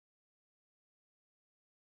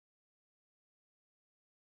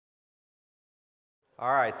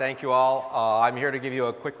All right, thank you all. I'm here to give you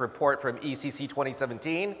a quick report from ECC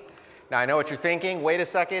 2017. Now, I know what you're thinking. Wait a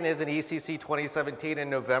second, isn't ECC 2017 in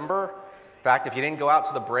November? In fact, if you didn't go out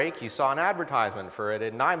to the break, you saw an advertisement for it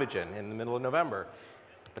in Nijmegen in the middle of November.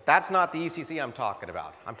 But that's not the ECC I'm talking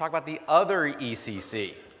about. I'm talking about the other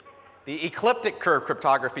ECC, the Ecliptic Curve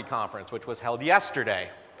Cryptography Conference, which was held yesterday.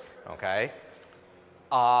 Okay.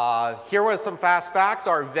 Here was some fast facts.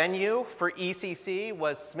 Our venue for ECC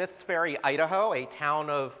was Smiths Ferry, Idaho, a town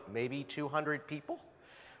of maybe 200 people.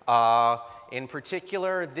 In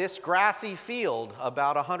particular, this grassy field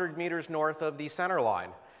about 100 meters north of the center line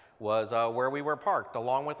was where we were parked,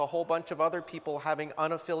 along with a whole bunch of other people having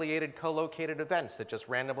unaffiliated co-located events that just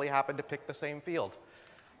randomly happened to pick the same field.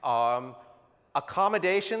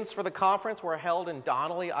 Accommodations for the conference were held in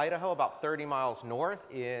Donnelly, Idaho, about 30 miles north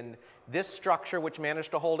in this structure, which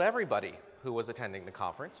managed to hold everybody who was attending the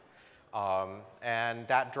conference. And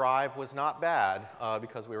that drive was not bad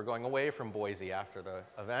because we were going away from Boise after the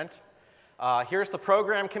event. Here's the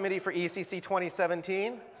program committee for ECC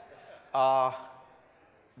 2017.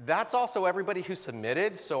 That's also everybody who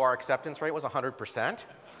submitted, so our acceptance rate was 100%.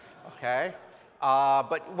 Okay.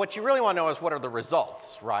 But what you really want to know is what are the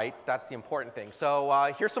results, right? That's the important thing.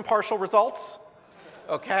 So here's some partial results,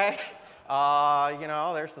 okay? You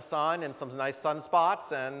know, there's the sun and some nice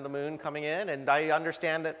sunspots and the moon coming in. And I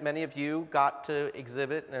understand that many of you got to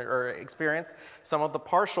exhibit or experience some of the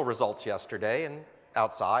partial results yesterday and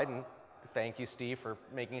outside. And thank you, Steve, for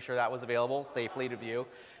making sure that was available safely to view.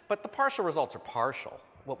 But the partial results are partial.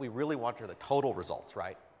 What we really want are the total results,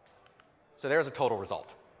 right? So there's a total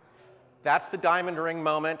result. That's the diamond ring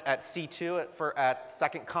moment at C2 at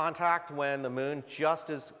second contact when the moon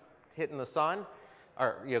just is hitting the sun,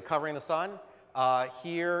 or covering the sun.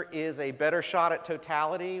 Here is a better shot at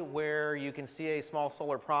totality where you can see a small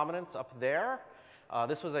solar prominence up there.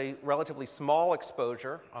 This was a relatively small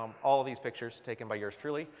exposure. All of these pictures taken by yours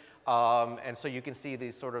truly. And so you can see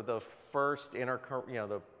these sort of the first inner,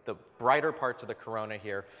 the brighter parts of the corona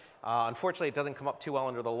here. Unfortunately, it doesn't come up too well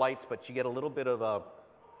under the lights, but you get a little bit of a,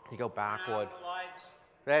 you go backward.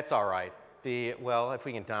 That's all right. Well, if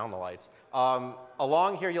we can down the lights.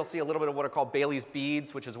 Along here, you'll see a little bit of what are called Bailey's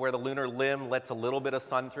beads, which is where the lunar limb lets a little bit of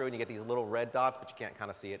sun through, and you get these little red dots, but you can't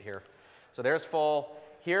kind of see it here. So there's full.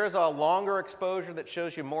 Here's a longer exposure that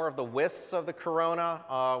shows you more of the wisps of the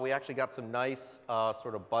corona. We actually got some nice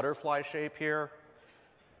sort of butterfly shape here.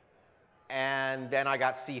 And then I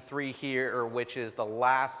got C3 here, which is the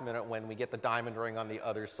last minute when we get the diamond ring on the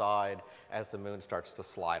other side as the moon starts to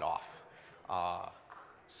slide off.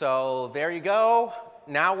 So there you go.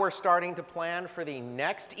 Now we're starting to plan for the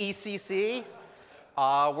next ECC.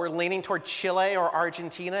 We're leaning toward Chile or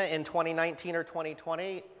Argentina in 2019 or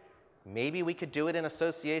 2020. Maybe we could do it in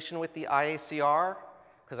association with the IACR,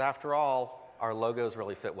 because after all, our logos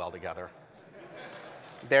really fit well together.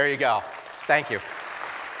 There you go. Thank you.